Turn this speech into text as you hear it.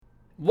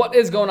What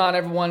is going on,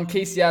 everyone?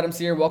 Casey Adams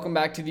here. Welcome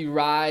back to the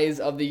Rise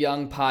of the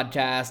Young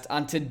podcast.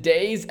 On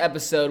today's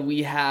episode,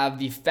 we have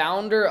the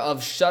founder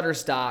of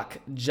Shutterstock,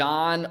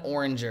 Jon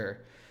Oringer.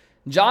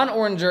 Jon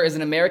Oringer is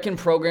an American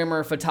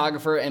programmer,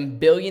 photographer, and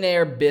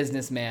billionaire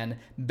businessman,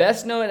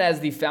 best known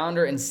as the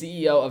founder and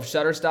CEO of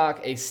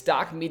Shutterstock, a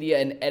stock media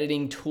and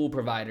editing tool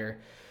provider.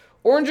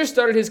 Oringer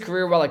started his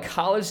career while a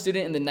college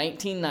student in the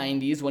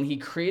 1990s when he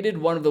created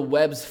one of the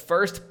web's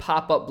first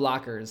pop-up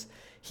blockers.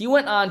 He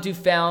went on to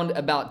found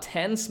about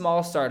 10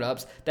 small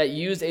startups that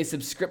used a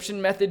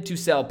subscription method to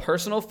sell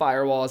personal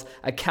firewalls,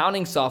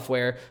 accounting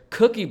software,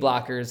 cookie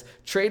blockers,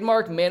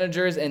 trademark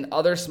managers, and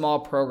other small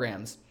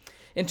programs.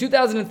 In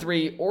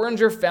 2003,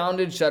 Oringer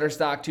founded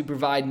Shutterstock to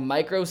provide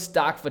micro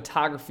stock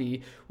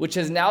photography, which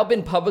has now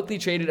been publicly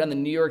traded on the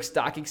New York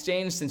Stock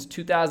Exchange since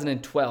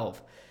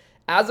 2012.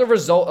 As a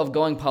result of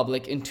going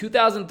public, in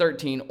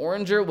 2013,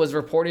 Oringer was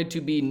reported to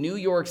be New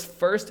York's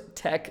first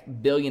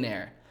tech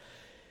billionaire.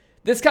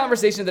 This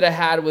conversation that I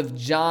had with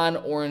Jon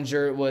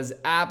Oringer was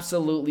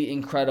absolutely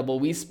incredible.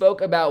 We spoke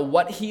about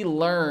what he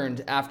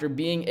learned after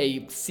being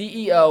a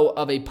CEO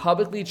of a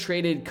publicly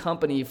traded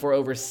company for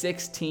over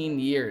 16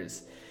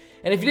 years.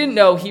 And if you didn't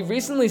know, he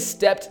recently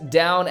stepped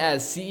down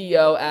as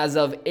CEO as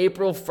of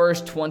April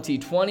 1st,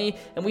 2020,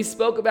 and we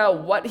spoke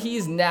about what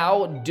he's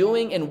now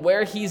doing and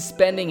where he's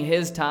spending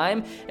his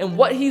time and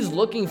what he's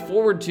looking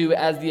forward to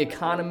as the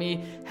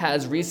economy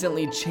has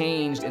recently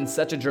changed in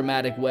such a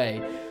dramatic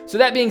way. So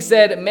that being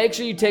said, make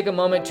sure you take a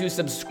moment to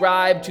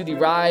subscribe to the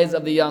Rise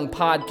of the Young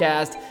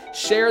podcast,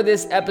 share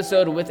this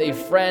episode with a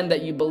friend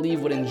that you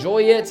believe would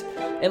enjoy it,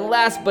 and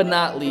last but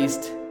not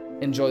least,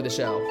 enjoy the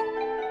show.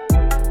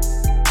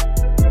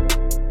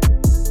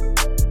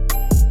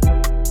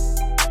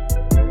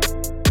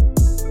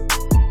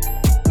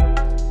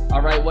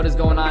 All right, what is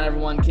going on,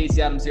 everyone?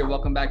 Casey Adams here.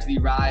 Welcome back to the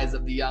Rise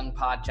of the Young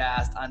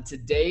podcast. On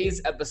today's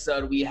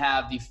episode, we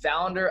have the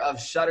founder of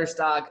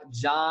Shutterstock,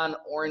 Jon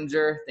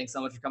Oringer. Thanks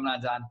so much for coming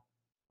on, Jon.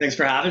 Thanks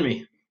for having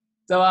me.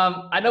 So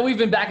I know we've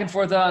been back and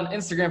forth on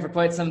Instagram for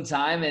quite some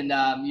time,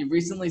 and you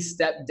recently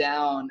stepped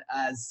down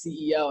as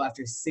CEO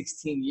after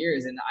 16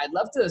 years. And I'd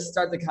love to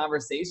start the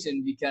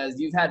conversation because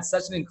you've had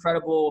such an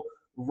incredible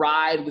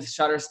ride with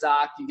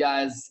Shutterstock. You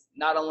guys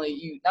not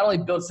only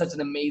built such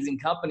an amazing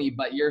company,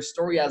 but your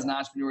story as an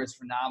entrepreneur is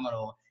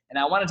phenomenal. And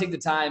I want to take the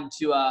time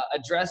to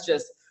address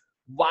just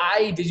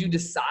why did you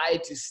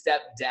decide to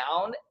step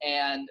down,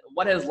 and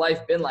what has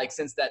life been like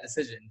since that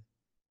decision?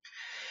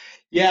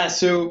 Yeah,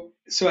 so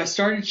I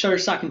started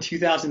Shutterstock in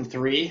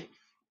 2003.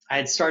 I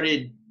had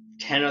started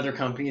 10 other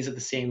companies at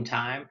the same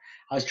time.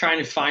 I was trying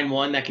to find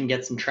one that can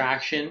get some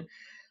traction.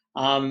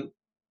 I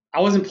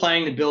wasn't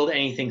planning to build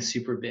anything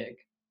super big.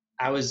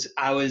 I was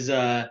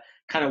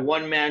kind of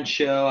one-man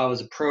show. I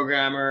was a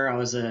programmer. I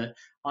was an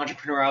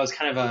entrepreneur. I was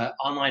kind of an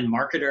online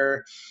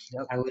marketer.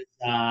 Yep. And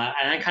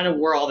I kind of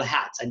wore all the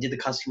hats. I did the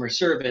customer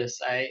service.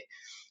 I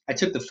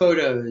took the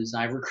photos.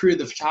 I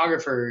recruited the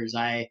photographers.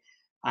 I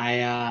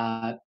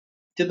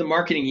did the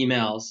marketing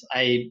emails.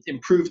 I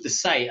improved the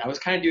site. I was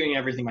kind of doing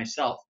everything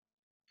myself.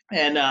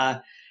 And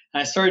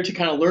I started to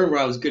kind of learn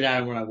what I was good at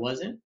and what I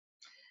wasn't.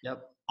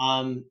 Yep.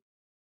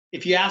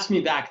 If you asked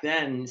me back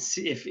then,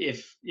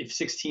 if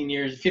 15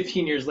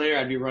 years later,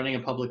 I'd be running a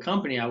public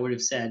company, I would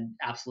have said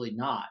absolutely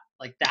not.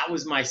 Like, that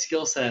was my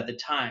skill set at the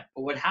time.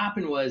 But what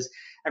happened was,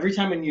 every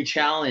time a new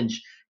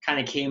challenge kind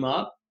of came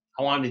up,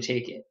 I wanted to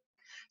take it.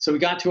 So we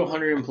got to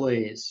 100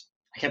 employees.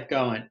 I kept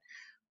going.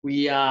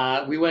 We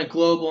went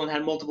global and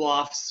had multiple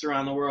offices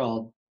around the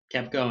world.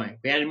 Kept going.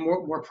 We added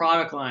more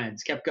product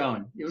lines. Kept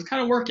going. It was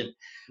kind of working.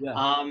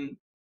 Yeah.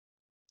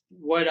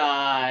 What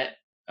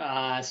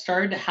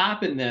started to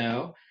happen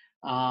though,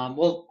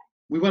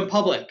 we went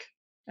public,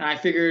 and I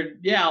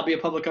figured, yeah, I'll be a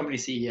public company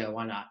CEO.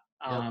 Why not?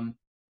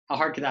 How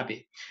hard could that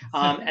be?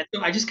 And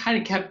so I just kind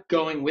of kept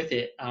going with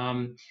it.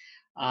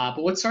 But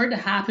what started to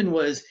happen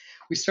was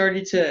we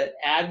started to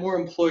add more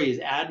employees,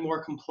 add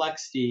more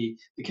complexity.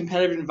 The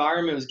competitive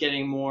environment was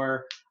getting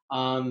more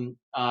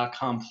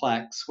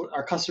complex.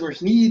 Our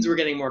customers' needs were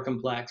getting more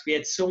complex. We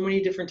had so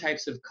many different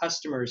types of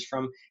customers,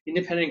 from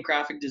independent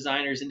graphic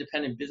designers,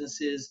 independent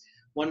businesses,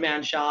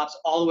 one-man shops,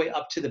 all the way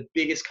up to the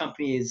biggest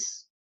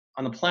companies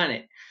on the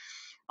planet.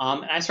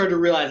 And I started to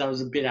realize I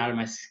was a bit out of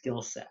my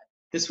skill set.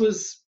 This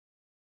was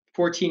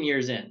 14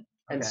 years in.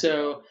 And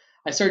so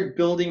I started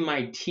building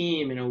my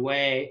team in a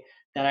way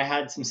that I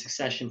had some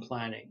succession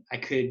planning. I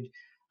could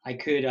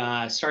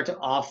start to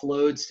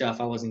offload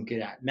stuff I wasn't good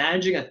at.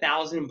 Managing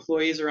 1,000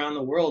 employees around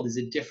the world is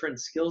a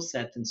different skill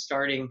set than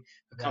starting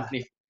a company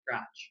from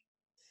scratch.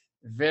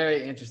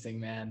 Very interesting,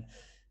 man.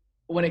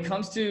 When it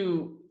comes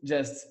to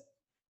just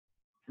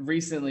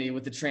recently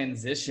with the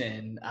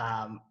transition,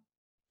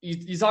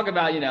 you talk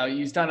about,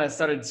 you kind of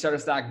started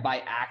Shutterstock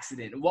by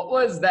accident. What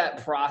was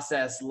that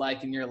process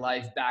like in your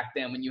life back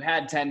then when you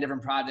had 10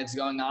 different projects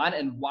going on,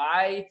 and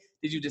why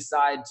did you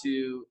decide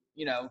to,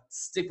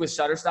 stick with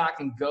Shutterstock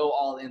and go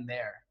all in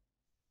there?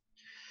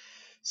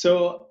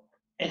 So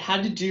It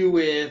had to do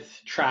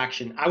with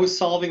traction. I was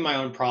solving my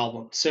own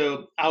problem.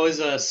 So I was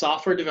a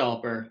software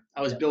developer.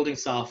 I was Yep. building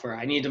software.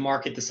 I needed to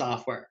market the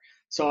software.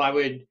 So I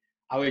would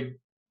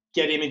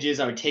get images.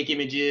 I would take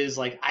images.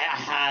 Like I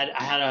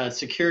had a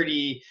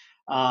security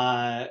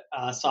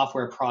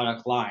software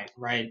product line,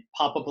 right?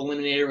 Pop-up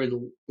eliminator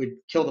would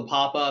kill the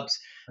pop-ups.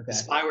 The Okay.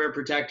 spyware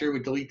protector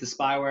would delete the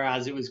spyware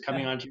as it was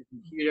coming onto your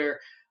computer.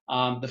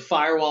 The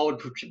firewall would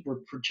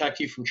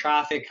protect you from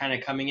traffic kind of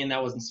coming in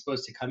that wasn't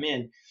supposed to come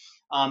in.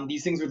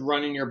 These things would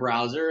run in your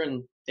browser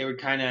and they would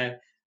kind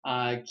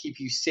of keep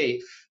you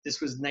safe.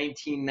 This was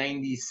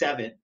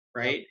 1997, Yep.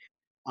 right?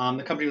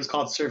 The company was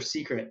called Surf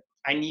Secret.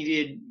 I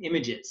needed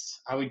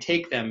images. I would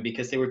take them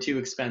because they were too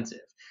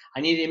expensive. I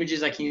needed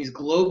images I can use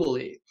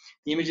globally.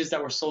 The images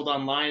that were sold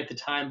online at the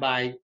time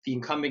by the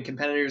incumbent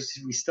competitors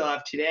we still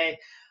have today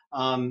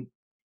um,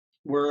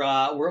 were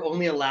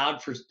only allowed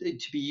to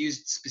be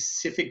used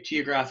specific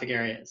geographic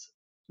areas.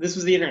 This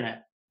was the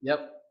internet.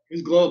 Yep. It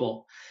was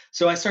global.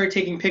 So I started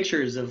taking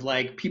pictures of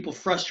like people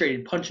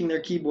frustrated punching their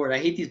keyboard. I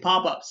hate these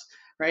pop-ups,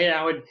 right? And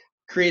I would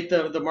create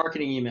the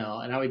marketing email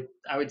and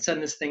I would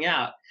send this thing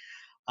out.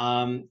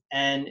 And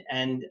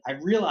I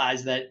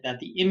realized that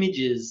the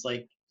images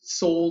like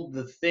sold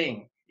the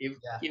thing. Yeah.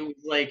 It was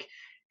like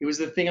it was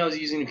the thing I was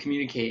using to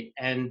communicate,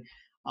 and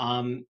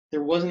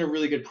there wasn't a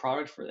really good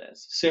product for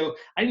this. So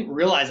I didn't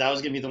realize I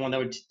was going to be the one that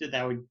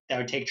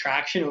would take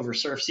traction over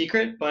Surf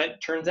Secret,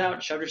 but turns out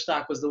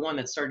Shutterstock was the one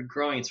that started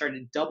growing. It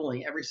started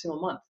doubling every single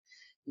month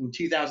in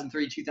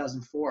 2003,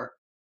 2004.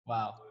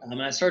 Wow.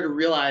 And I started to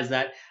realize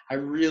that I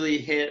really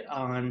hit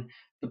on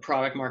the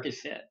product market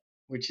fit,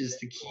 which is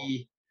the Cool.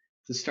 key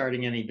to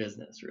starting any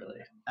business, really.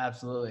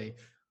 Absolutely.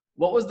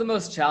 What was the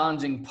most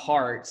challenging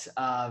part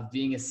of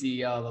being a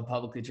CEO of a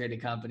publicly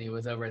traded company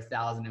with over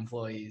 1,000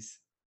 employees?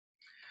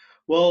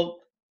 Well,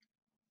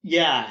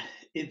 yeah,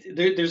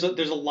 there's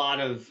a lot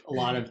of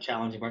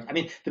challenging parts. I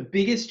mean, the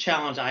biggest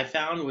challenge I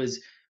found was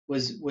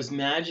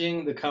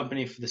managing the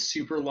company for the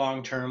super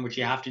long term, which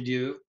you have to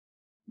do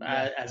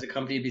Yeah. as a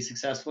company to be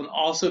successful, and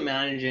also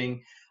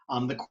managing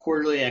the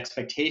quarterly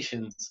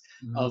expectations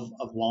Mhm.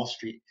 of Wall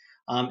Street.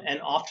 And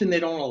often they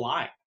don't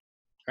align,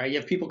 right? You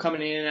have people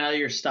coming in and out of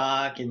your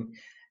stock, and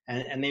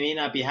they may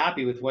not be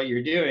happy with what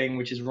you're doing,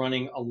 which is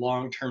running a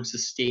long-term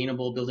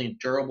sustainable, building a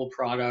durable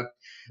product,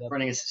 Yep.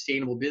 running a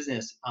sustainable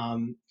business.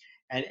 And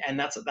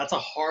that's a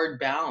hard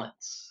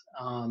balance.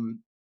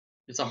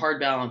 It's a hard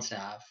balance to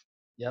have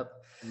Yep.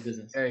 in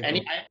business. Very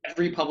Any cool.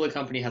 every public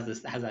company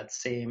has that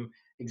same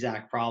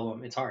exact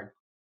problem. It's hard.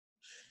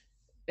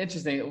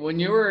 Interesting. When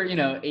you were,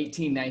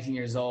 18, 19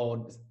 years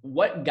old,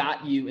 what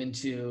got you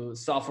into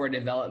software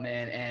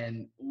development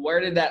and where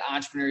did that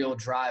entrepreneurial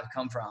drive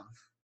come from?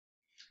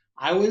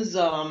 I was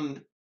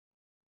from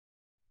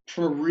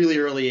a really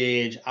early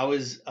age. I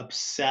was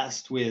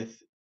obsessed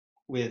with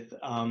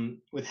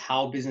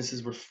how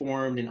businesses were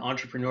formed and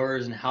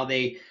entrepreneurs and how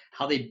they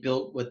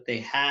built what they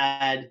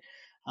had.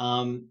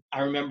 I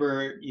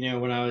remember,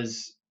 when I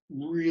was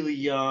really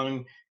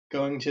young,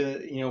 going to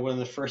one of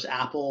the first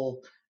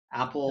Apple.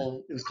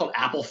 It was called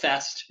Apple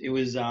Fest. It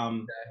was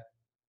like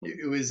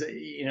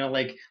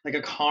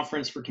a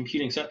conference for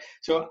computing. So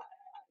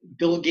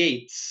Bill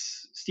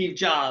Gates, Steve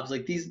Jobs,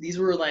 like these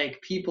were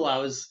like people I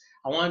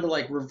wanted to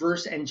like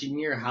reverse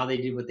engineer how they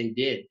did what they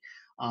did.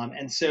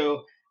 And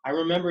so I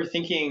remember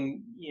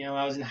thinking,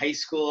 I was in high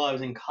school, I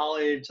was in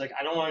college, like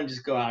I don't want to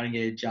just go out and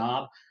get a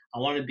job. I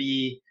want to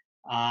be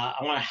I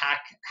want to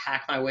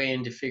hack my way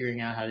into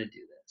figuring out how to do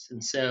this.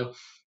 And so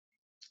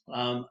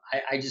I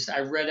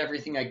read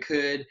everything I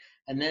could,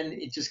 and then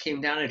it just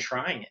came down to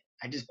trying it.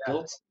 I just Yeah.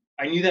 built.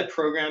 I knew that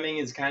programming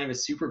is kind of a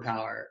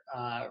superpower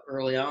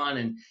early on,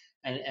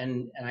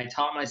 and I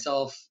taught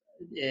myself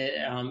it,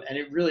 and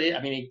it really,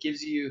 I mean, it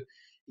gives you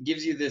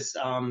this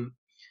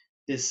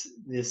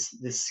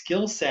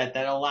skill set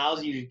that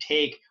allows you to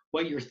take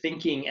what you're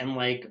thinking and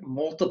like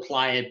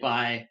multiply it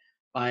by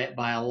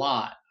a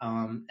lot.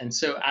 And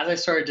so as I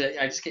started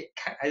to, I just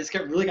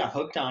really got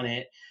hooked on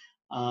it.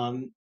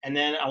 And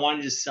then I wanted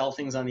to just sell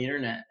things on the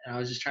internet, and I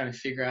was just trying to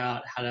figure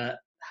out how to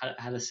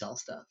sell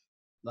stuff.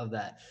 Love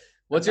that. That's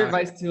What's your how.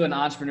 advice to an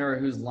entrepreneur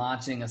who's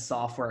launching a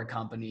software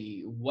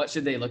company? What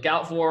should they look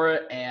out for?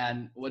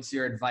 And what's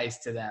your advice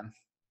to them?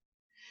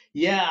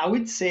 Yeah, I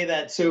would say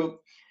that. So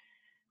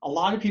a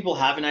lot of people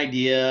have an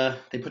idea,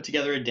 they put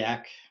together a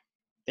deck,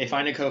 they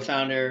find a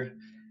co-founder,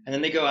 and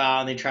then they go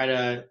out and they try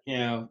to,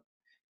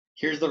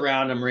 here's the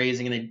round I'm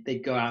raising, and they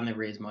go out and they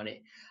raise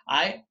money.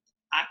 I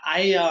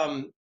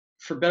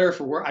for better or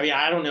for worse, I mean,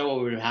 I don't know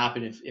what would have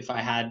happened if I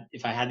had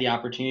the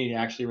opportunity to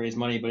actually raise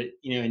money, but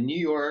in New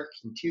York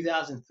in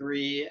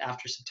 2003,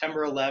 after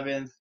September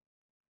 11th,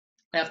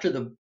 after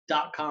the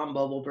dot-com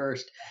bubble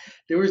burst,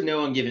 there was no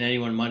one giving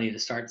anyone money to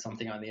start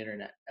something on the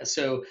internet.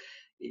 So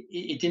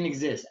it didn't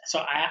exist.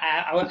 So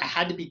I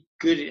had to be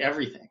good at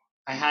everything.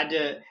 I had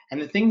to,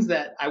 and the things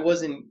that I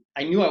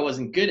knew I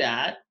wasn't good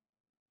at,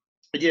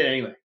 I did it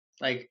anyway.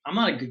 Like I'm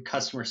not a good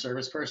customer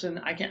service person.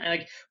 I can't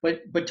like,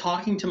 but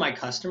talking to my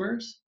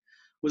customers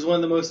was one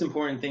of the most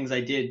important things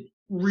I did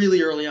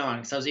really early on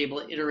because I was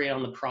able to iterate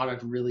on the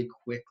product really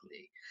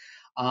quickly.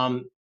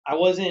 Um, I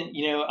wasn't,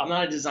 I'm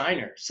not a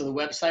designer, so the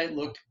website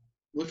looked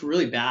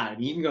really bad. I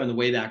mean, you can go in the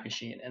Wayback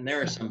Machine, and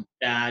there are some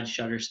bad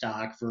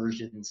Shutterstock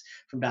versions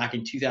from back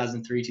in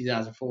 2003,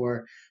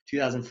 2004,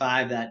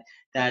 2005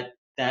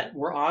 that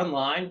were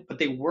online, but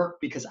they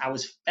worked because I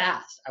was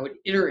fast. I would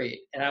iterate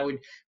and I would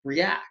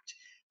react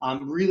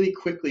really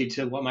quickly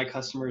to what my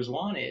customers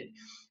wanted,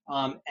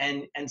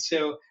 and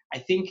so I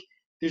think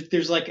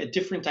there's like a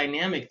different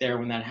dynamic there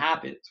when that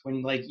happens,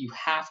 when like you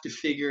have to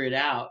figure it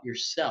out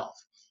yourself.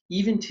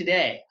 Even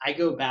today, I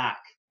go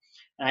back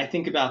and I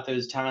think about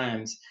those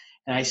times,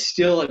 and I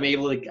still am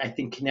able to, I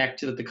think, connect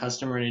to the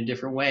customer in a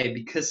different way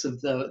because of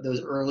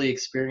those early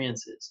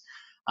experiences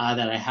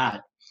that I had.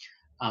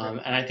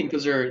 And I think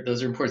those are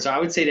important. So I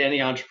would say to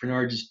any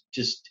entrepreneur,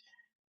 just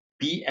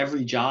beat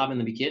every job in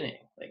the beginning.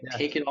 Like Yeah.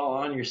 take it all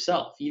on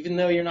yourself, even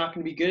though you're not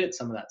going to be good at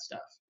some of that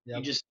stuff. You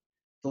Yep. just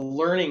the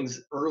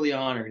learnings early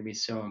on are going to be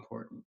so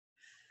important.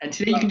 And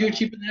today you can do it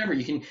cheaper than ever.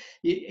 You can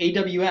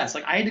AWS.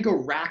 Like I had to go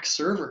rack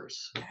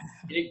servers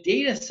in a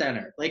data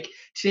center. Like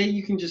today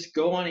you can just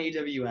go on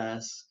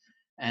AWS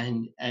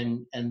and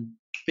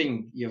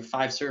bing, you have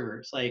 5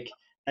 servers. Like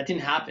that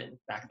didn't happen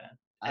back then.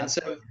 And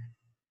so Absolutely.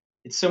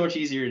 it's so much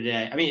easier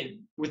today. I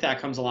mean, with that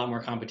comes a lot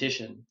more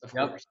competition, of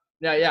Yep. course.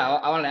 Yeah, yeah.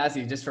 I wanted to ask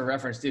you just for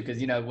reference too,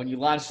 because when you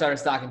launched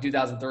Shutterstock in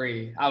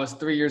 2003, I was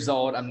 3 years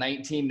old. I'm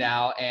 19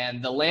 now,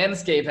 and the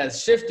landscape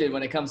has shifted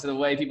when it comes to the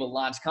way people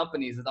launch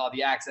companies with all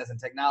the access and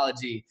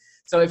technology.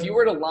 So, if you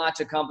were to launch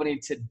a company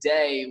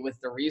today with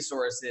the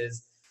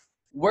resources,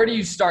 where do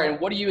you start, and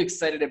what are you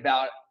excited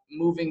about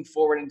moving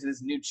forward into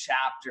this new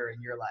chapter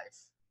in your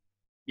life?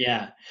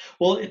 Yeah.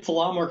 Well, it's a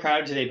lot more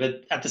crowded today,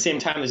 but at the same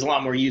time, there's a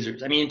lot more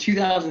users. I mean, in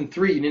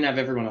 2003, you didn't have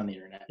everyone on the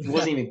internet. It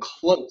wasn't even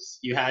close.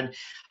 You had a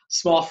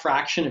small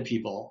fraction of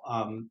people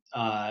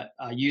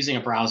using a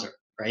browser,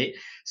 right?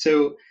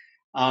 So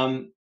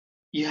um,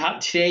 you have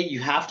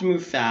to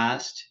move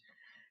fast.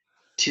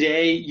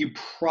 Today, you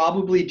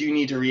probably do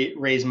need to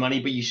raise money,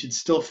 but you should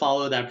still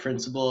follow that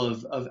principle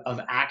of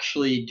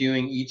actually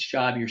doing each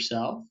job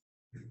yourself,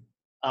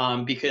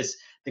 because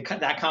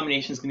that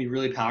combination is going to be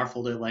really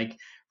powerful to like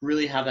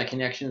really have that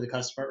connection to the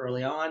customer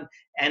early on,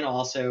 and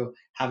also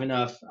have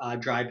enough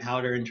dry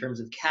powder in terms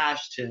of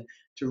cash to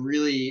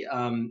really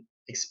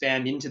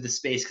expand into the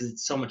space because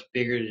it's so much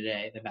bigger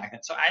today than back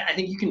then. So I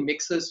think you can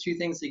mix those two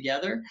things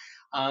together.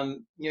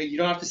 You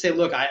don't have to say,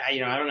 look, I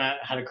don't know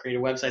how to create a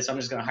website, so I'm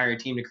just going to hire a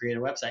team to create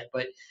a website.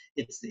 But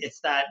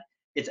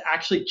it's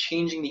actually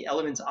changing the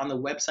elements on the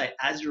website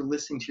as you're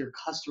listening to your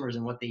customers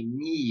and what they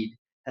need.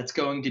 That's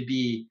going to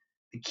be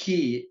the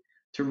key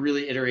to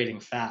really iterating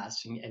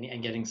fast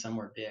and getting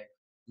somewhere big.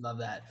 Love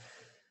that.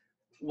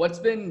 What's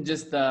been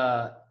just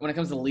when it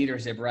comes to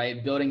leadership,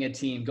 right? Building a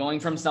team, going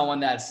from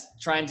someone that's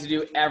trying to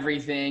do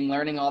everything,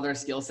 learning all their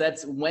skill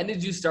sets. When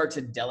did you start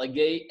to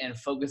delegate and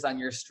focus on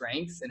your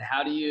strengths? And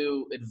how do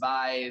you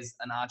advise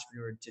an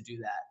entrepreneur to do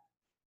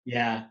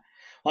Yeah.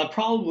 Well, I've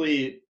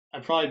probably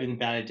been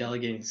bad at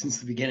delegating since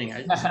the beginning.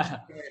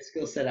 that? A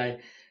skill set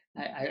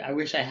I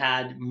wish I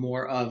had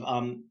more of.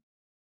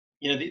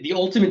 The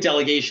ultimate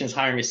delegation is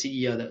hiring a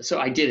CEO, though. So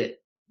I did it.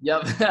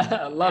 Yep.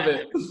 Love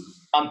it.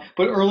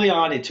 But early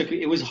on,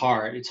 it was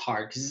hard. It's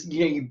hard because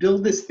you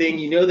build this thing,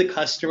 the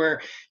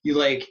customer, you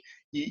like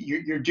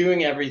you're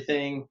doing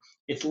everything.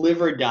 It's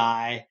live or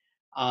die,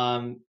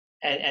 and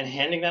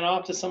handing that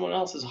off to someone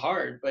else is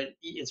hard. But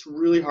it's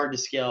really hard to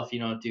scale if you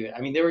don't do it.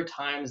 I mean, there were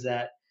times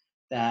that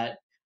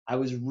I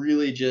was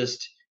really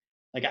just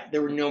like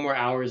there were no more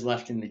hours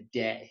left in the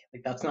day.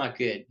 Like that's not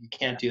good. You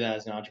can't do that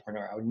as an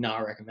entrepreneur. I would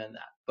not recommend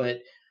that. But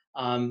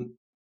um,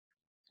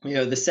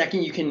 the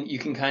second you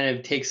can kind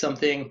of take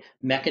something,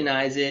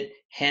 mechanize it,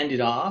 hand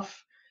it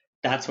off,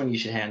 that's when you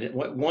should hand it.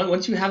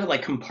 Once you have it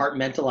like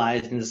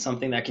compartmentalized into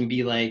something that can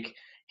be like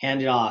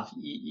handed off,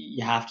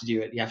 you have to do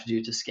it. You have to do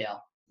it to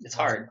scale. It's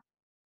hard.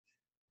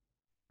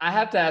 I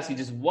have to ask you,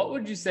 just what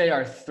would you say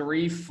are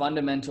three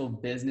fundamental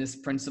business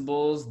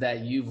principles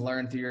that you've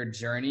learned through your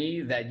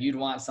journey that you'd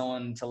want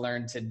someone to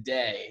learn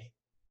today?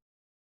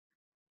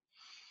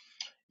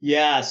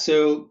 Yeah.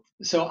 So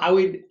I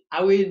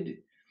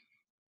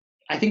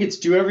think it's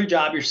do every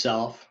job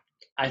yourself.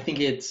 I think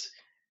it's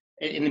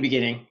in the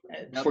beginning,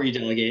 before Yep. you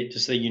delegate,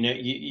 just so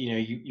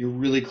you're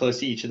really close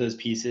to each of those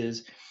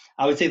pieces.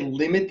 I would say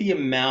limit the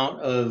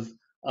amount of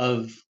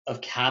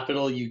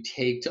capital you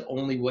take to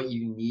only what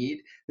you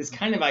need. This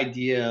kind of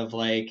idea of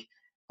like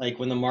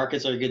when the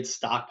markets are good,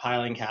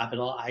 stockpiling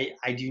capital. I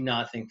do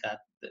not think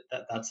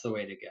that's the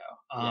way to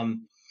go. Yeah.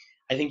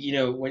 I think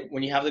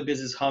when you have the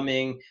business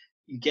humming,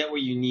 you get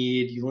what you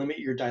need, you limit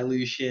your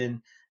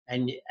dilution,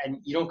 and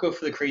you don't go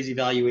for the crazy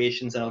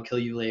valuations that'll kill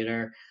you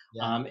later.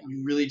 Yeah.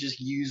 You really just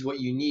use what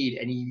you need,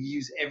 and you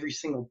use every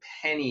single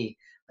penny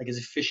like as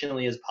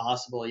efficiently as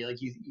possible. You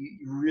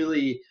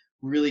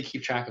really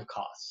keep track of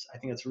costs. I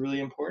think that's really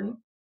important.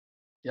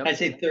 I'd Yep.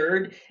 say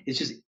third is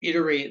just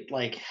iterate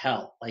like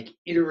hell. Like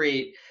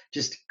iterate,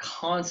 just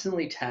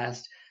constantly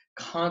test,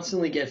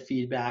 constantly get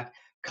feedback,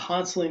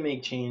 constantly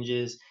make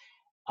changes,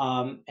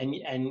 and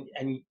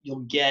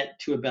you'll get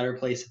to a better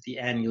place at the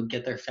end. You'll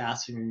get there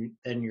faster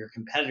than your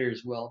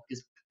competitors will.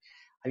 Because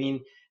I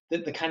mean,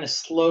 the kind of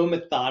slow,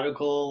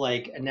 methodical,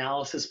 like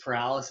analysis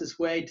paralysis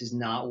way does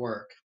not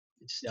work.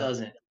 It just Yep.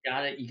 doesn't.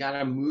 You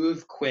gotta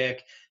move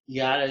quick.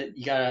 You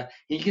gotta.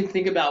 You can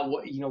think about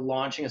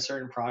launching a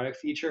certain product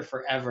feature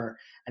forever,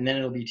 and then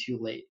it'll be too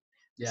late.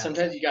 Yeah.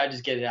 Sometimes you gotta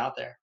just get it out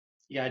there.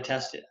 You gotta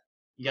test it.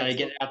 You gotta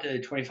get Absolutely. it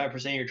out to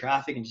 25% of your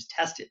traffic and just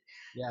test it.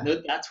 Yeah.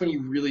 No, that's when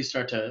you really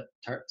start to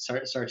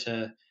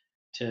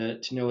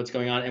know what's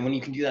going on. And when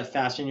you can do that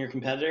faster than your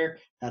competitor,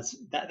 that's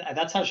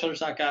how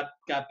Shutterstock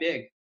got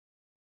big.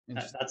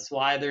 Interesting. That's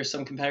why there's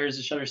some competitors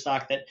to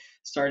Shutterstock that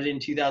started in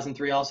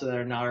 2003 also that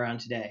are not around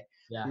today.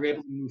 We Yeah. were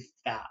able to move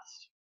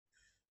fast.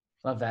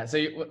 Love that. So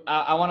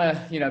I want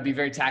to, be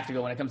very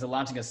tactical when it comes to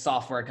launching a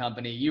software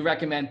company. You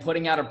recommend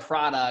putting out a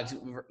product,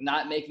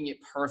 not making it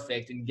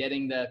perfect, and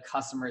getting the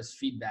customer's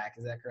feedback.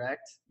 Is that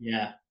correct?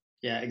 Yeah,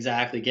 yeah,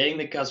 exactly. Getting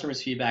the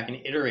customer's feedback and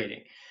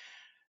iterating.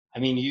 I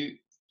mean,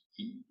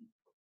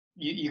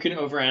 you can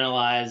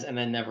overanalyze and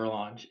then never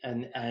launch,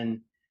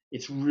 and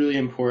it's really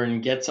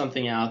important. Get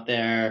something out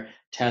there,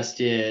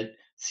 test it,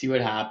 see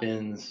what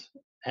happens,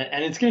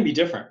 and it's going to be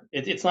different.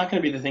 It's not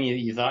going to be the thing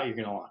you thought you're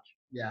going to launch.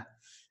 Yeah.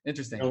 You're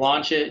Interesting. going to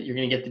launch it. You're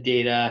going to get the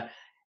data.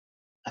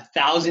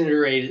 1,000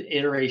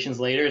 iterations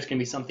later, it's going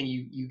to be something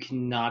you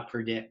cannot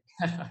predict.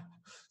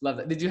 Love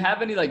it. Did you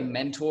have any like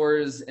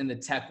mentors in the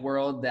tech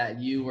world that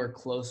you were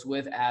close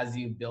with as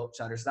you built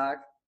Shutterstock?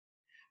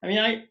 I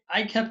mean,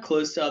 I kept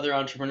close to other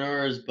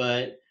entrepreneurs,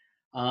 but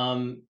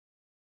um,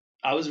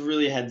 I was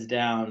really heads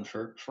down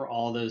for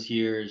all those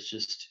years,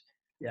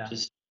 Yeah.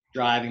 just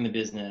driving the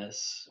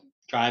business,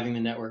 driving the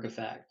network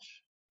effect,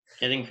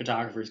 getting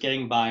photographers,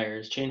 getting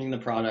buyers, changing the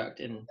product,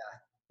 and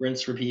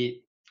rinse,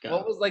 repeat,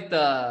 What go. was like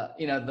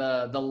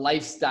the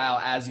lifestyle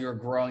as you were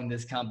growing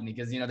this company?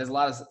 Because there's a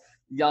lot of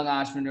young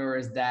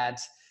entrepreneurs that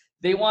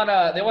they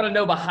wanna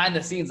know behind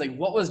the scenes, like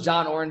what was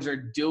John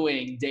Oringer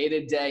doing day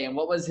to day, and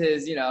what was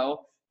his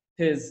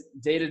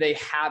day to day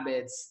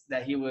habits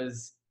that he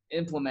was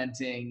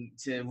implementing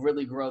to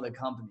really grow the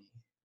company.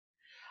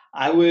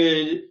 I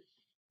would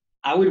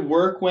I would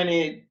work when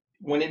it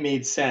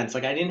made sense.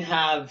 Like I didn't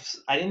have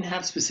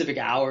specific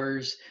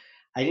hours.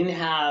 I didn't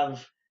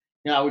have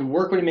I would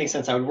work when it makes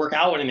sense. I would work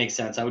out when it makes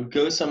sense. I would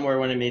go somewhere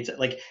when it made sense.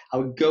 Like I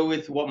would go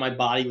with what my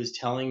body was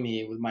telling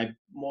me, with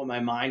what my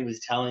mind was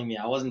telling me.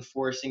 I wasn't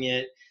forcing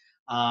it.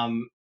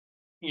 Um,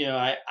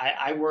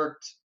 I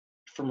worked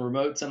from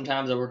remote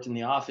sometimes. I worked in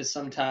the office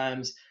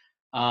sometimes.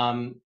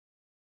 Um,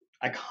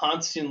 I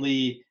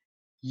constantly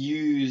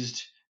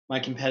used my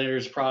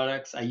competitors'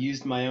 products. I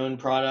used my own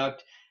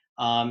product.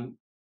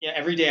 Yeah,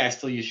 every day I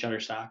still use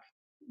Shutterstock.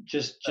 So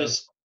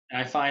Just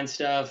I find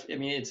stuff. I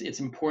mean, it's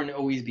important to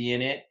always be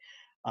in it.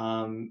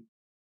 Um,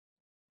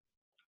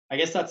 I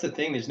guess that's the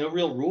thing. There's no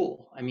real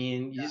rule. I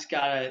mean, you just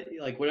gotta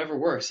like whatever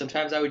works.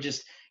 Sometimes I would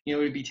just,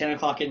 it'd be 10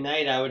 o'clock at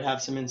night. I would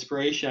have some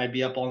inspiration. I'd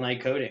be up all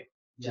night coding.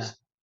 yeah, Just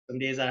some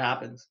days that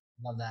happens.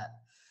 love that.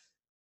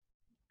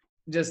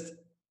 Just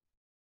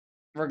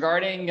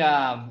regarding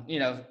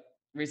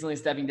recently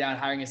stepping down,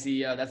 hiring a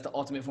CEO, that's the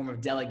ultimate form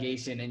of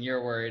delegation in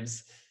your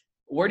words.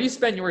 Where do you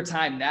spend your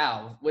time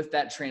now with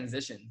that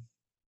transition?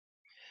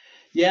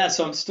 Yeah,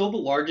 so I'm still the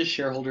largest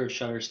shareholder of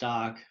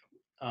Shutterstock.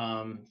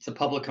 It's a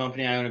public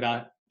company. I own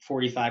about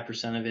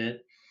 45% of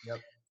it.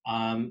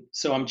 Yep.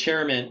 So I'm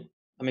chairman.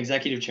 I'm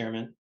executive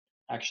chairman,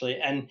 actually,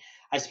 and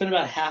I spend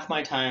about half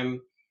my time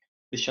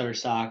with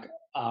Shutterstock.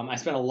 I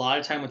spend a lot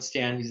of time with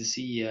Stan, who's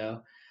the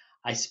CEO.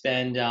 I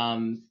spend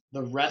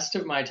the rest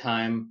of my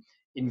time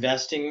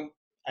investing.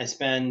 I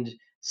spend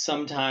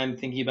some time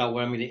thinking about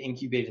what I'm going to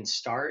incubate and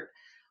start.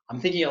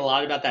 I'm thinking a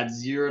lot about that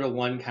 0 to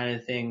 1 kind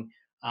of thing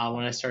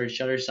when I started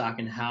Shutterstock,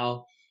 and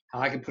how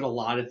I could put a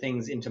lot of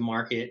things into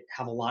market,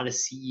 have a lot of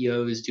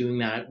CEOs doing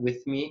that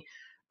with me.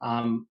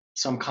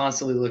 So I'm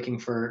constantly looking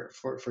for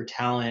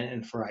talent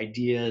and for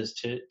ideas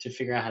to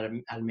figure out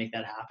how to make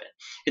that happen.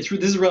 This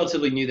is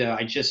relatively new though.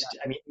 I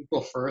mean,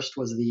 April 1st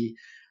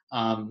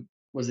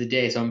was the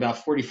day. So I'm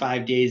about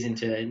 45 days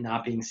into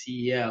not being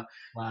CEO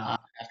Wow.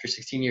 after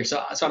 16 years.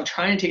 So I'm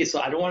trying to take it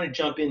slow. I don't want to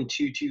jump in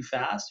too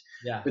fast,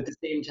 Yeah. but at the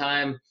same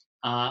time,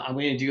 I'm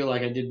going to do it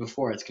like I did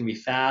before. It's going to be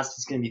fast.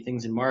 It's going to be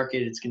things in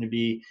market. It's going to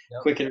be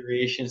Yep. quick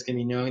iteration. It's going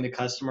to be knowing the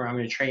customer. I'm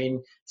going to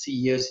train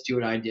CEOs to do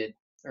what I did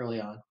early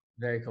on.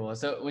 Very cool.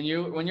 So when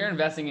you're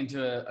investing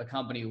into a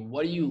company,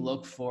 what do you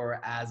look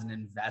for as an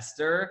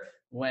investor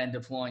when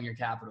deploying your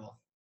capital?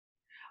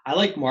 I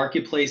like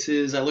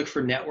marketplaces. I look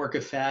for network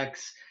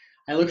effects.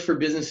 I look for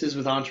businesses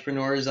with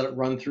entrepreneurs that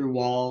run through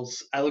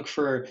walls. I look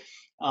for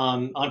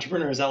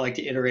entrepreneurs that like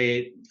to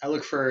iterate. I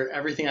look for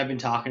everything I've been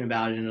talking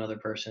about in another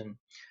person.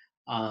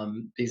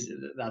 Because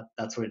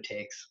that's what it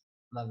takes.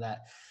 Love that.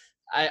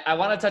 I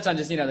want to touch on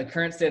just the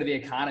current state of the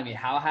economy.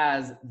 How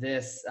has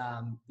this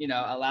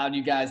allowed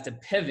you guys to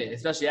pivot,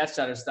 especially at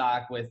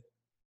Shutterstock, with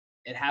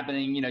it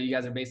happening? You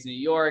guys are based in New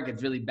York.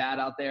 It's really bad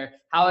out there.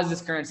 How has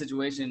this current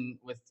situation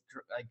with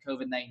like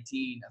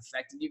COVID-19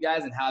 affected you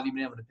guys, and how have you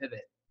been able to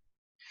pivot?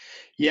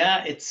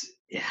 Yeah, it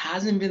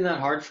hasn't been that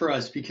hard for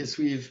us because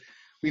we've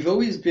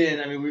always been.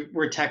 I mean,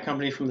 we're a tech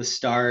company from the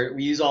start.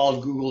 We use all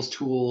of Google's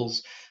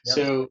tools. Yep.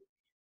 So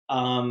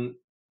um,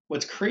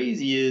 what's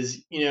crazy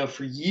is,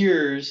 for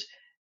years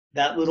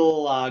that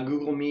little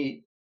Google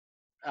Meet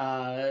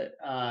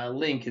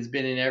link has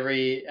been in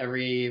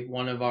every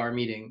one of our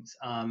meetings.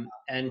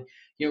 And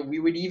we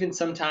would even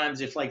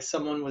sometimes, if like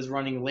someone was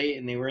running late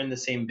and they were in the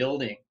same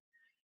building,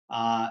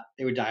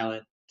 they would dial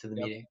in to the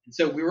Yep. meeting. And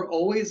so we were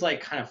always like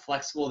kind of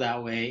flexible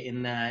that way,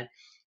 in that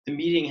the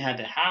meeting had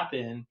to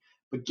happen,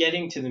 but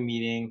getting to the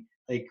meeting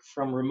like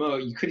from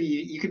remote, you could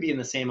be in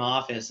the same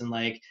office, and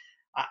like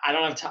I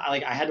don't have time.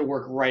 Like I had to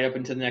work right up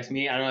until the next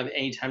meeting. I don't have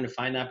any time to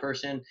find that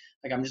person.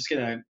 Like I'm just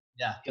Yeah.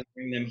 gonna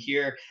bring them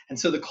here. And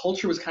so the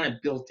culture was kind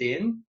of built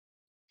in.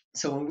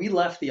 So when we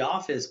left the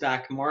office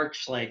back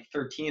March like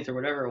 13th or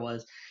whatever it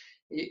was,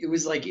 it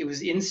was like it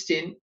was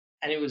instant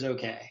and it was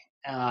okay.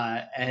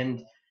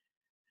 And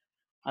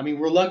I mean,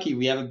 we're lucky.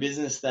 We have a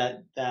business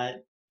that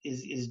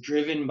is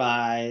driven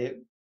by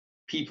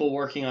people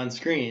working on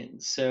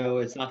screens, so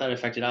it's not that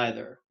affected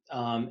either.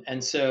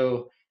 And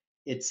so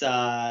it's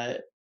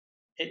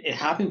it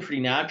happened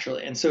pretty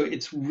naturally, and so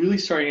it's really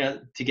starting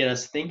to get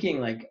us thinking.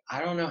 Like,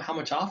 I don't know how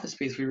much office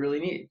space we really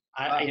need.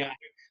 Wow.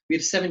 We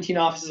have 17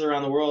 offices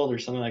around the world, or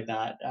something like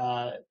that.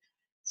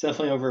 It's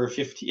definitely over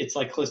 50. It's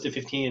like close to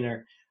 15,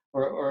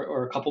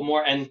 or a couple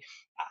more. And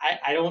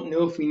I don't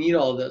know if we need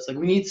all of those. Like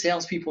we need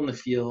salespeople in the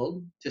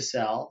field to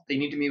sell. They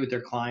need to meet with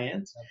their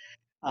clients.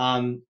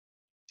 Um,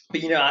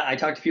 but I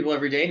talk to people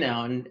every day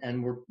now,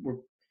 and we're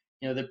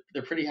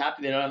they're pretty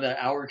happy. They don't have that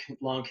hour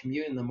long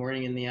commute in the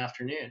morning and the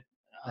afternoon.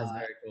 That's Uh,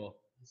 very cool.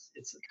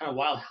 it's kind of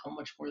wild how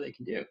much more they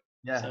can do. So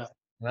Yeah. I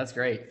That's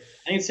great.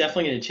 think it's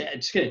definitely going to change.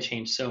 It's going to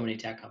change so many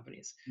tech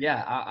companies.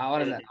 Yeah, I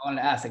wanted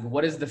to ask, like,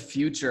 what is the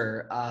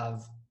future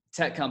of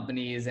tech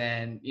companies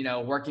and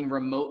working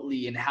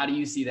remotely, and how do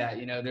you see that?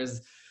 There's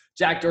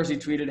Jack Dorsey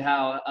tweeted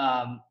how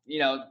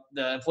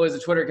the employees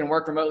of Twitter can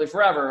work remotely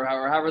forever,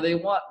 or however they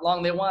want,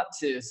 long they want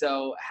to.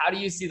 So, how do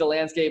you see the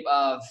landscape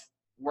of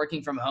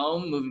working from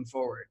home moving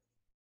forward?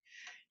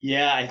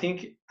 Yeah, I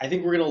think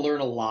we're going to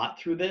learn a lot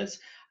through this.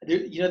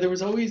 There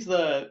was always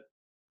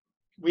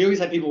we always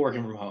had people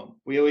working from home.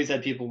 We always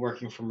had people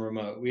working from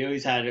remote. We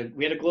had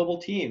a global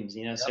teams,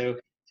 Yep. so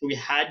we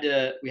had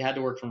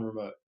to work from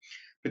remote.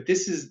 But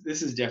this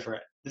is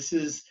different.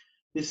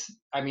 This.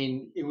 I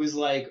mean, it was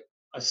like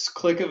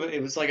click of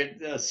it was like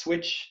a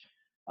switch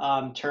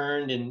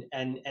turned,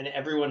 and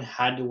everyone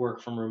had to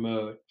work from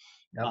remote.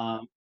 Yep.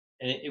 Um,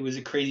 and it was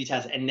a crazy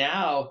test. And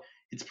now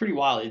it's pretty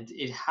wild.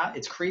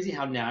 It's crazy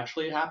how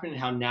naturally it happened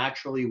and how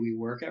naturally we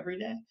work every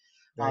day.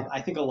 Very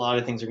I think a lot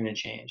of things are going to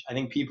change. I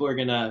think people are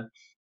gonna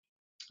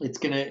it's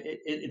gonna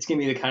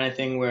be the kind of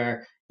thing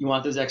where you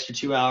want those extra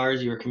 2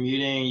 hours, you're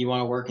commuting, you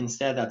want to work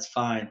instead, that's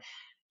fine.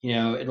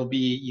 It'll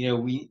be,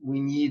 we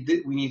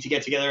need to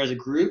get together as a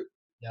group.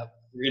 Yep.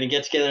 We're going to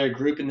get together a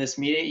group in this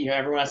meeting.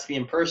 Everyone has to be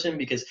in person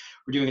because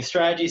we're doing a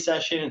strategy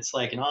session. It's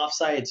like an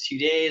offsite. It's 2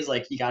 days.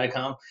 Like you got to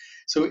come.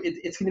 So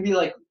it's going to be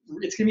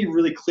it's going to be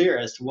really clear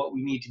as to what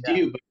we need to Yeah.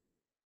 do.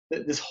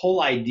 But this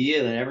whole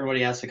idea that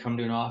everybody has to come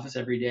to an office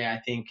every day, I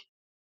think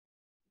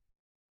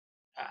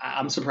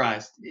I'm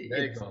surprised.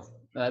 Very cool.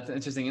 That's an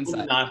interesting It insight.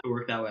 does not have to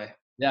work that way.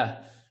 Yeah.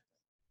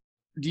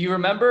 Do you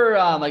remember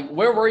like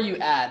where were you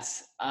at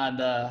on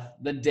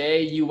the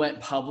day you went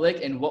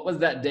public, and what was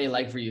that day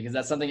like for you? Because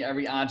that's something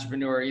every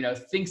entrepreneur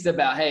thinks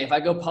about. Hey, if I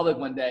go public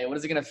one day, what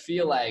is it going to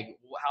feel like?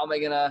 How am I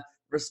going to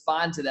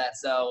respond to that?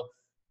 So,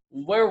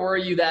 where were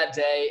you that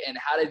day, and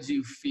how did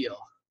you feel?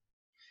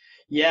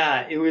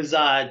 Yeah, it was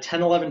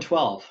 10, 11,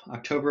 12,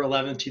 October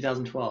 11th,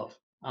 2012.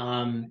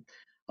 I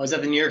was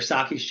at the New York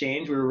Stock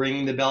Exchange. We were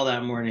ringing the bell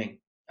that morning.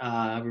 We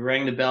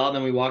rang the bell,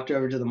 then we walked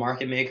over to the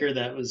market maker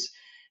that was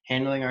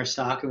handling our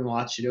stock, and we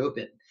watched it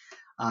open.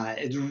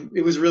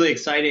 It was really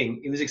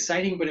exciting. It was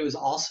exciting, but it was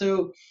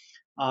also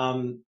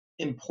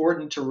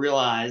important to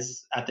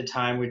realize at the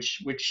time,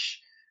 which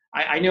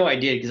I know I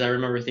did because I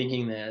remember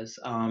thinking this.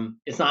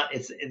 It's not.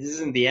 This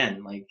isn't the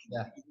end. Like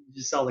Yeah. you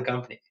just sell the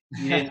company.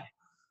 You didn't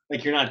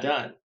like you're not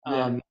done.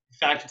 Yeah. In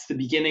fact, it's the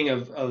beginning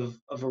of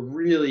a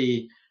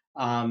really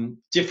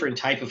different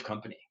type of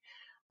company,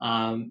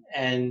 and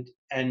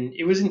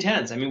it was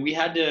intense. I mean, we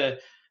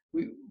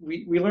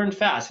learned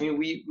fast. I mean,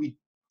 we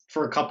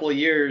for a couple of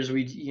years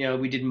we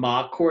did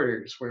mock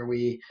quarters where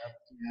we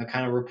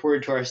kind of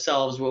reported to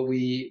ourselves what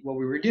we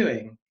were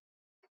doing.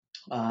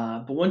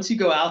 But once you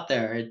go out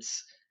there,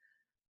 it's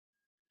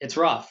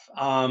rough.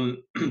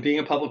 Being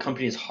a public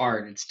company is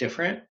hard. It's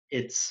different.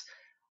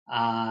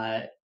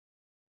 Uh,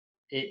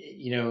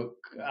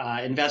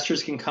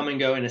 Investors can come and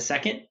go in a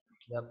second,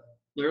 Yep.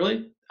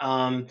 literally.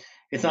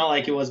 It's not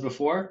like it was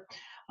before.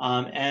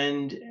 And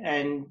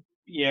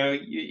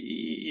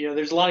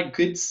there's a lot of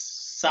good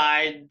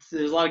sides.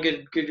 There's a lot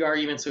of good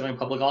arguments going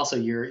public. Also,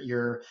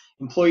 your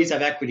employees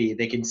have equity;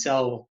 they can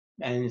sell,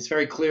 and it's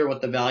very clear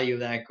what the value of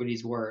that equity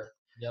is worth.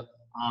 Yep.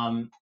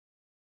 Um,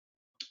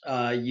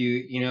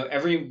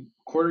 every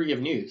quarter you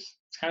have news.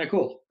 It's kind of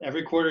cool.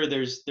 Every quarter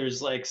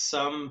there's like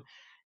some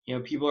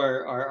People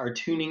are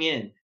tuning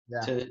in Yeah.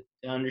 to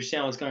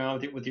understand what's going on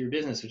with your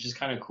business, which is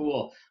kind of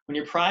cool. When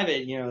you're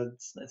private,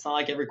 it's not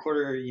like every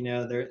quarter,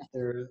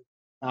 they're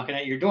knocking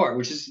at your door,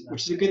 which is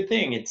a good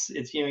thing. It's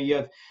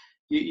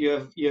you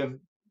have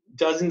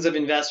dozens of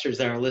investors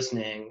that are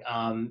listening,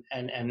 and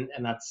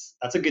that's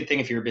a good thing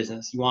if you're a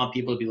business. You want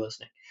people to be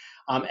listening,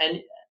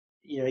 and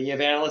you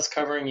have analysts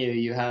covering you.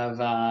 You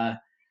have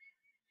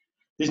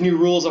there's new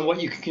rules on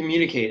what you can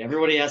communicate.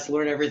 Everybody has to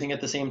learn everything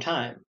at the same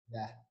time.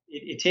 Yeah.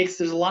 There's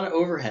a lot of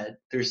overhead.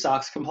 There's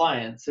SOX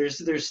compliance. There's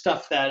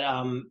stuff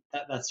that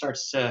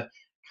starts to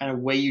kind of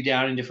weigh you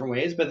down in different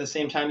ways, but at the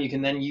same time you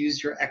can then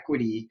use your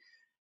equity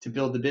to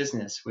build the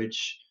business,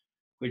 which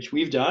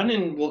we've done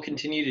and will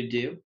continue to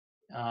do.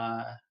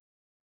 uh,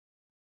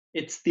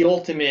 it's the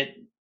ultimate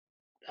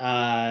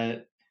uh,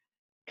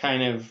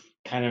 kind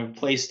of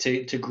place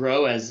to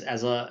grow as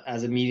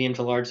a medium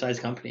to large size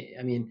company.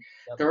 I mean,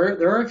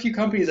 there are a few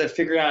companies that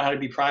figured out how to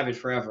be private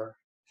forever,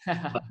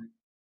 Yep. but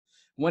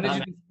When did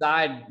not you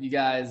decide you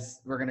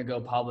guys were going to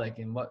go public,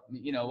 and what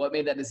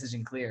made that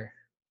decision clear?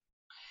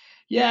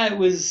 Yeah, it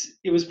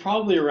was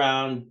probably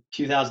around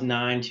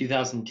 2009,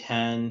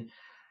 2010.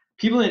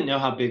 People didn't know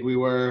how big we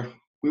were.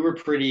 We were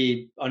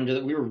really under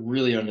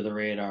the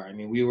radar. I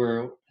mean,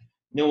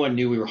 no one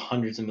knew we were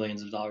hundreds of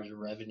millions of dollars of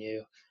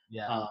revenue.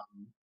 Yeah. Um,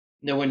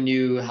 no one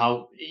knew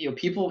how,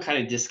 people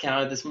kind of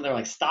discounted this when they're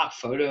like stock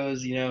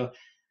photos,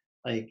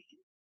 like,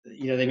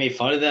 they made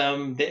fun of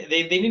them.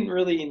 They didn't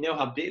really know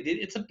how big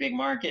it's a big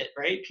market,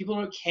 right?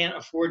 People can't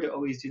afford to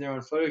always do their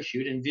own photo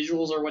shoot, and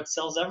visuals are what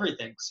sells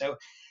everything. So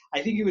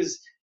I think it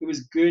was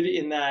good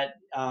in that,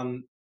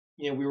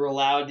 we were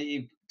allowed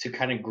to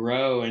kind of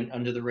grow and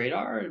under the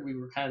radar. We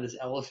were kind of this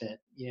elephant,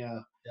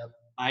 Yep.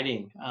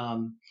 hiding.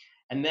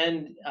 And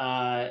then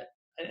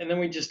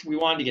we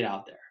wanted to get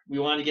out there. We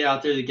wanted to get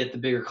out there to get the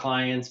bigger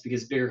clients,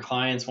 because bigger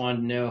clients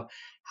wanted to know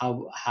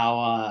how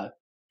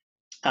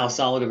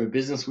solid of a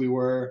business we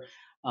were.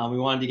 We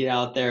wanted to get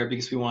out there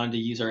because we wanted to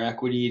use our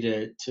equity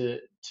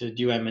to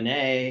do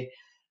M&A.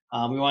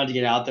 We wanted to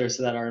get out there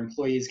so that our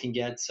employees can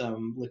get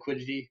some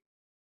liquidity,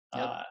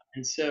 Yep.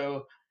 and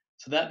so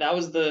that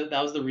was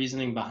the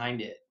reasoning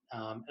behind it.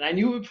 And I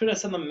knew it would put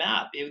us on the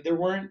map. There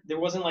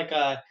wasn't like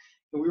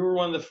we were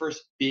one of the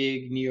first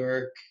big New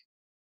York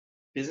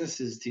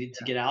businesses to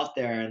get out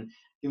there, and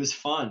it was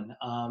fun.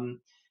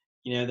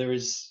 There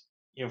was,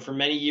 for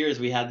many years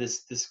we had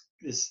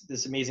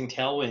this amazing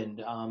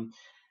tailwind,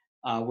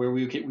 where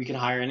we could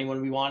hire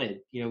anyone we wanted.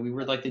 We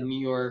were like the New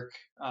York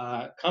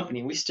company,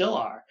 and we still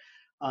are.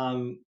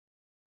 Um,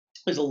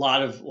 there's a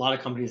lot of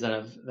companies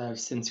that have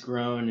since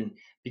grown and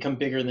become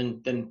bigger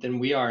than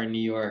we are in New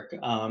York,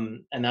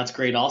 and that's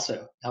great.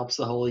 Also helps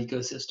the whole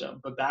ecosystem.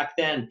 But back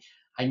then,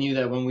 I knew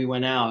that when we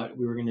went out,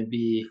 we were going to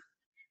be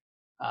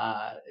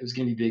it was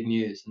going to be big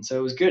news, and so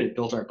it was good. It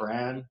built our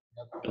brand,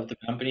 built the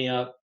company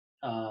up.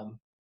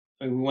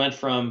 We went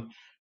from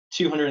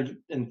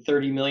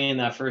 230 million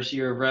that first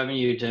year of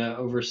revenue to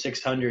over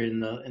 600 in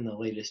the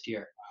latest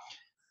year.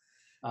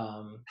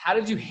 Um, How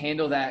did you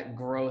handle that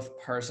growth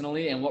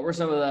personally, and what were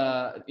some of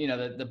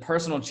the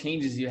personal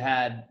changes you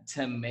had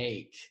to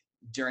make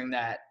during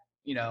that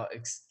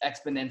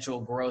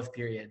exponential growth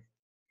period?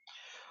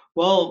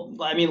 well,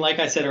 I mean, like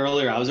I said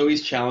earlier, I was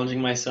always challenging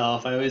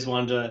myself. I always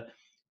wanted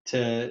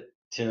to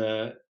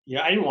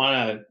I didn't want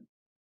to.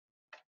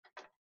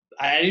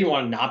 I didn't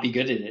want to not be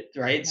good at it,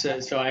 right?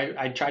 So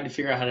I tried to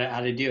figure out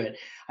how to do it.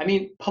 I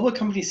mean, public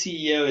company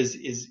CEO is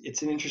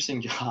it's an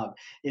interesting job.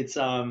 It's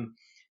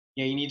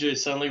you need to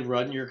suddenly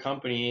run your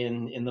company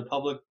in the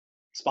public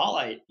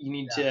spotlight. You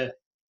need Yeah. to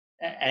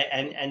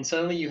and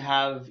suddenly you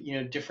have,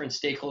 different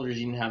stakeholders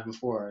you didn't have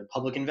before: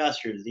 public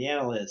investors, the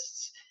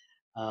analysts,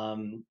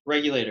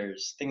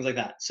 regulators, things like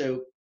that.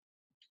 So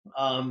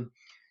um,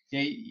 you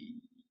know,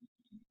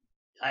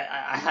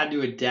 I had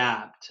to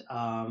adapt.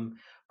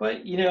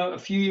 But a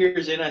few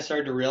years in, I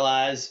started to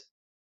realize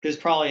there's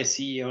probably a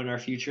CEO in our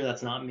future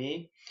that's not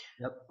me.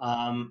 Yep.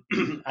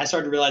 I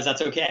started to realize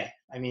that's okay.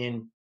 I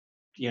mean,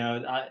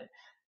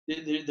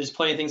 there's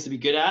plenty of things to be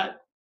good at.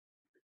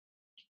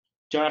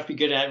 Don't have to be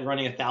good at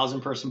running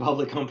 1,000-person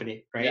public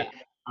company, Yeah.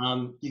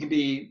 right? You can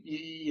be,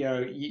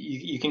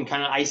 you can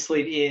kind of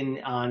isolate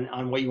in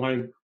on what you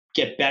want to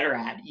get better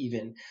at,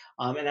 even,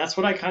 and that's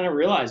what I kind of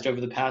realized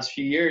over the past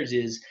few years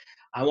is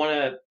I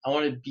want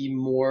to be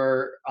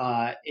more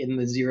in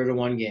the 0 to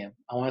 1 game.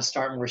 I want to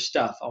start more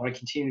stuff. I want to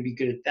continue to be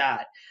good at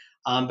that.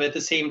 But at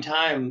the same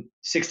time,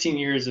 16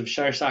 years of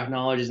Shutterstock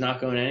knowledge is not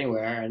going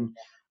anywhere, and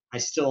I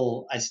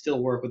still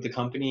work with the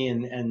company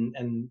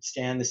and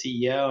Stan, the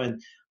CEO,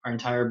 and our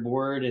entire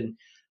board, and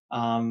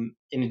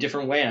in a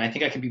different way. And I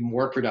think I can be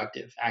more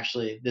productive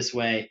actually this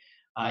way,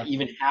 That's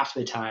even half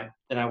the time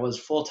than I was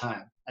full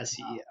time as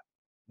CEO.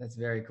 that's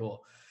very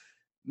cool.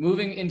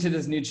 Moving into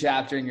this new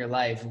chapter in your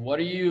life, what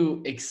are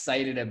you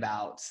excited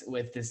about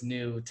with this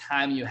new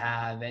time you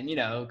have, and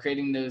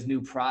creating those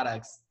new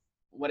products?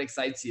 What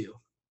excites you?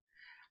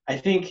 I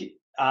think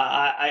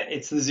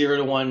it's the 0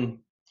 to 1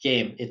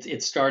 game.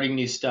 It's starting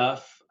new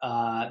stuff.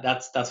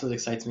 that's what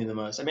excites me the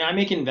most. I mean, I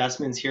make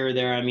investments here or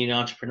there. I mean, an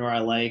entrepreneur I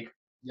like.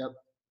 Yep.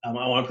 I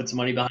want to put some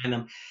money behind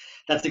them.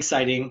 That's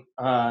exciting.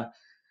 The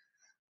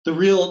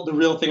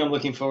real thing I'm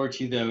looking forward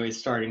to though is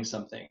starting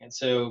something. And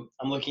so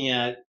I'm looking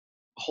at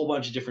a whole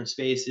bunch of different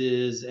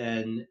spaces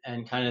and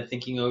kind of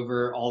thinking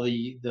over all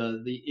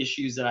the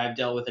issues that I've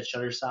dealt with at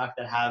Shutterstock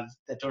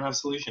that don't have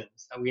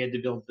solutions that we had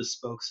to build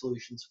bespoke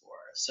solutions for.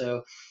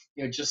 So,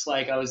 just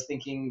like I was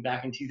thinking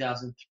back in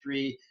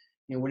 2003,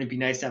 wouldn't it be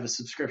nice to have a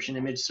subscription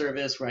image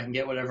service where I can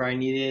get whatever I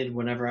needed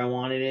whenever I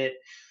wanted it?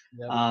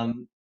 Yep.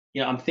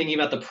 I'm thinking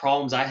about the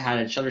problems I had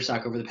at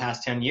Shutterstock over the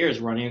past 10 years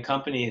running a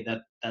company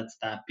that's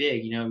that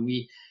big.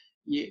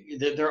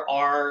 There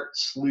are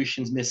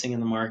solutions missing in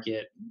the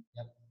market.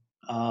 Yep.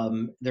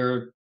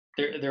 There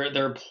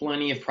are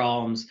plenty of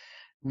problems,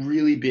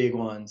 really big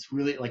ones,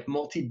 really like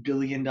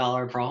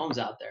multi-billion-dollar problems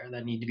out there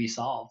that need to be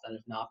solved that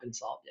have not been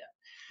solved yet.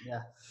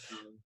 Yeah.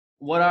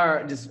 What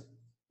are, just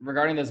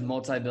regarding those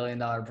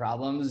multi-billion-dollar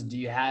problems, do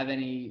you have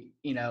any,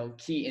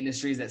 key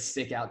industries that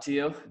stick out to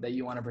you that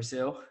you want to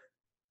pursue?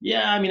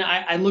 Yeah, I mean,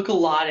 I look a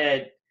lot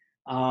at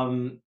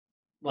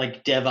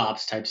like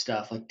DevOps type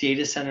stuff, like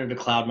data center to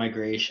cloud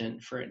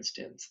migration, for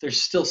instance.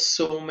 There's still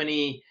so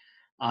many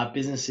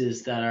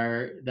businesses that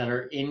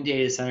are in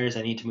data centers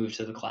that need to move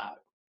to the cloud,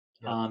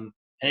 Yep. and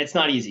it's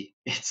not easy.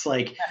 It's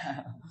like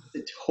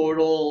the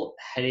total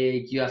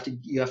headache. You have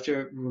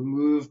to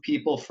remove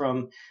people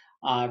from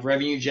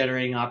revenue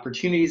generating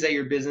opportunities at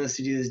your business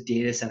to do this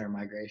data center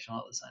migration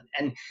all of a sudden,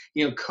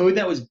 and code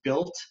that was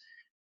built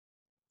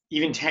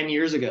even 10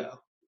 years ago,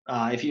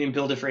 if you didn't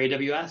build it for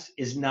AWS,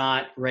 is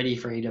not ready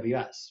for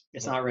AWS.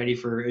 It's not ready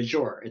for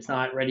Azure. It's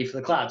not ready for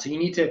the cloud. So you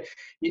need to,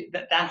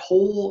 that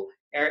whole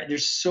area,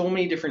 there's so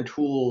many different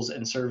tools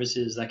and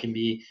services that can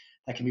be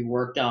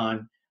worked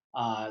on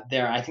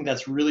there. I think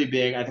that's really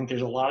big. I think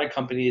there's a lot of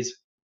companies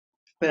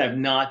that have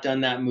not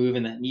done that move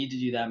and that need to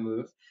do that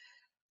move.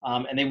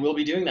 And they will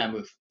be doing that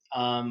move.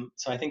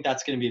 So I think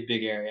that's going to be a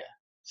big area.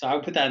 So I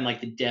would put that in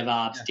like the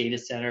DevOps, data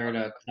center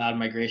to cloud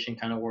migration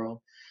kind of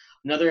world.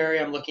 Another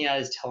area I'm looking at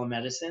is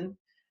telemedicine.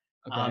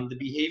 Okay. The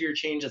behavior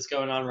change that's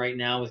going on right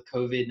now with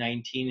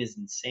COVID-19 is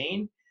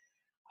insane.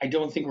 I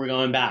don't think we're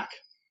going back.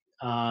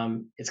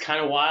 It's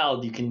kind of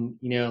wild. You can,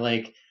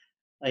 I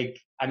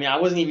mean, I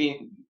wasn't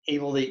even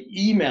able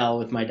to email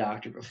with my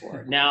doctor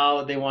before.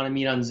 Now they want to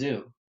meet on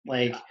Zoom.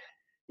 Like,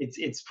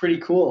 it's pretty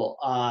cool.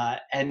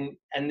 And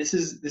this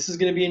is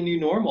going to be a new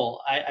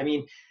normal. I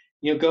mean,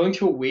 going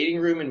to a waiting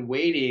room and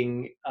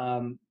waiting,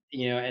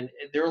 and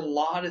there are a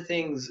lot of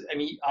things. I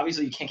mean,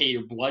 obviously you can't get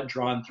your blood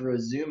drawn through a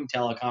Zoom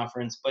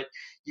teleconference, but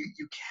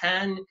you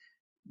can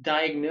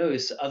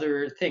diagnose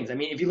other things. I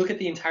mean, if you look at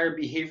the entire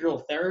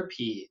behavioral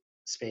therapy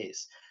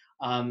space,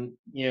 like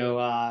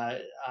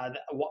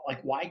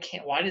why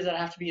does that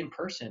have to be in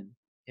person?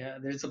 Yeah,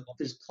 there's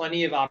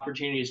plenty of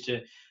opportunities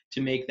to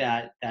make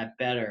that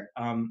better.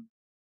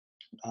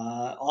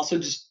 Also,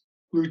 just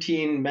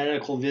routine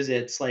medical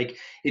visits. Like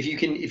if you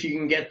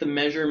can get the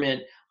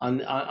measurement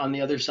on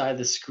the other side of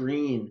the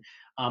screen,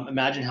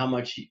 imagine how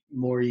much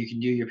more you can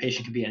do. Your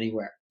patient could be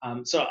anywhere.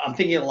 So I'm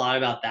thinking a lot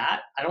about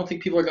that. I don't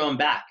think people are going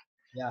back.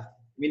 Yeah. I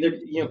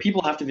mean,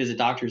 people have to visit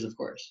doctors, of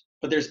course,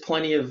 but there's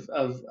plenty of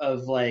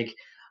like,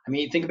 I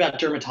mean, think about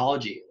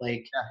dermatology.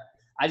 Like,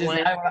 I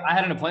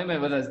had an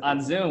appointment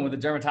on Zoom with a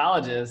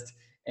dermatologist,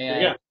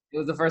 and yeah, it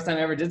was the first time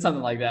I ever did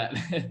something like that.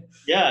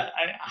 yeah.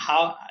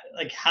 How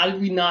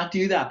did we not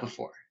do that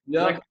before?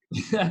 Yeah. Like,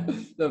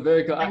 So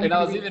very cool. And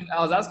I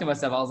was asking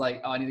myself, I was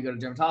like, oh, I need to go to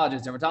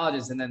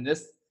dermatologist. And then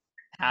this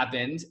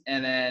happened,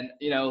 and then,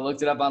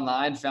 looked it up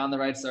online, found the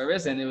right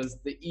service, and it was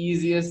the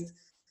easiest,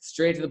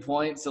 straight to the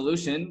point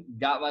solution,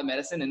 got my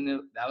medicine, and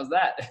that was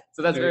that.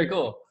 So that's very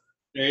cool.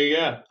 There you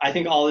go. I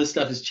think all this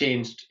stuff has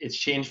changed. It's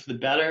changed for the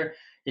better.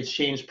 It's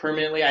changed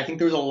permanently. I think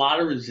there was a lot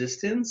of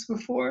resistance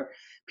before.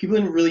 People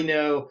didn't really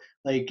know,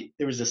 like,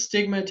 there was a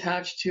stigma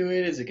attached to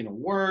it. Is it going to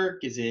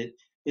work? Is it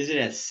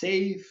as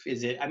safe?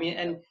 Is it, I mean,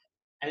 and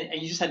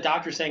you just had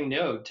doctors saying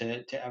no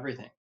to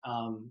everything.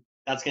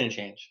 That's going to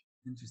change.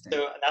 Interesting.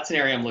 So that's an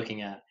area I'm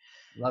looking at.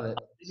 Love it.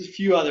 There's a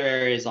few other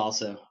areas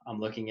also I'm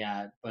looking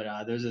at, but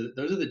those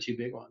are the two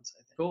big ones, I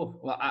think. Cool.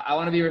 Well, I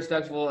want to be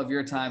respectful of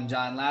your time,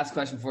 John. Last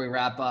question before we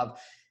wrap up.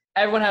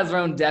 Everyone has their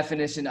own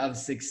definition of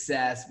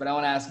success, but I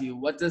want to ask you,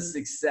 what does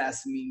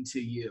success mean to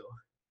you?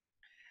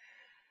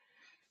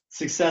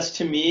 Success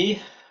to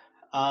me,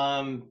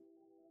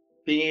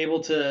 being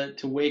able to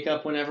wake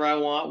up whenever I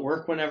want,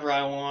 work whenever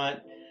I want,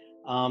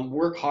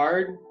 work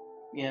hard,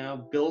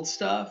 build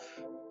stuff,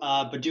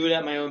 but do it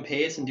at my own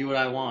pace and do what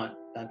I want.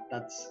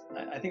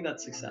 I think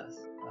that's success.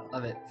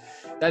 Love it.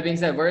 That being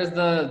said, where is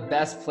the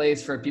best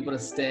place for people to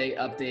stay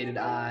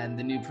updated on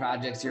the new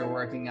projects you're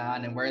working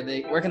on, and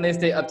where can they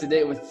stay up to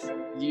date with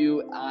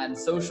you on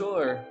social,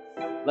 or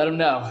let them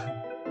know?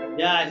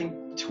 Yeah, I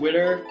think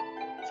Twitter.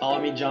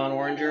 Follow me, John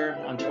Oringer,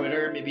 on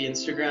Twitter, maybe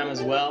Instagram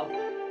as well.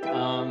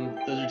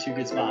 Those are two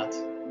good spots.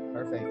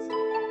 Perfect.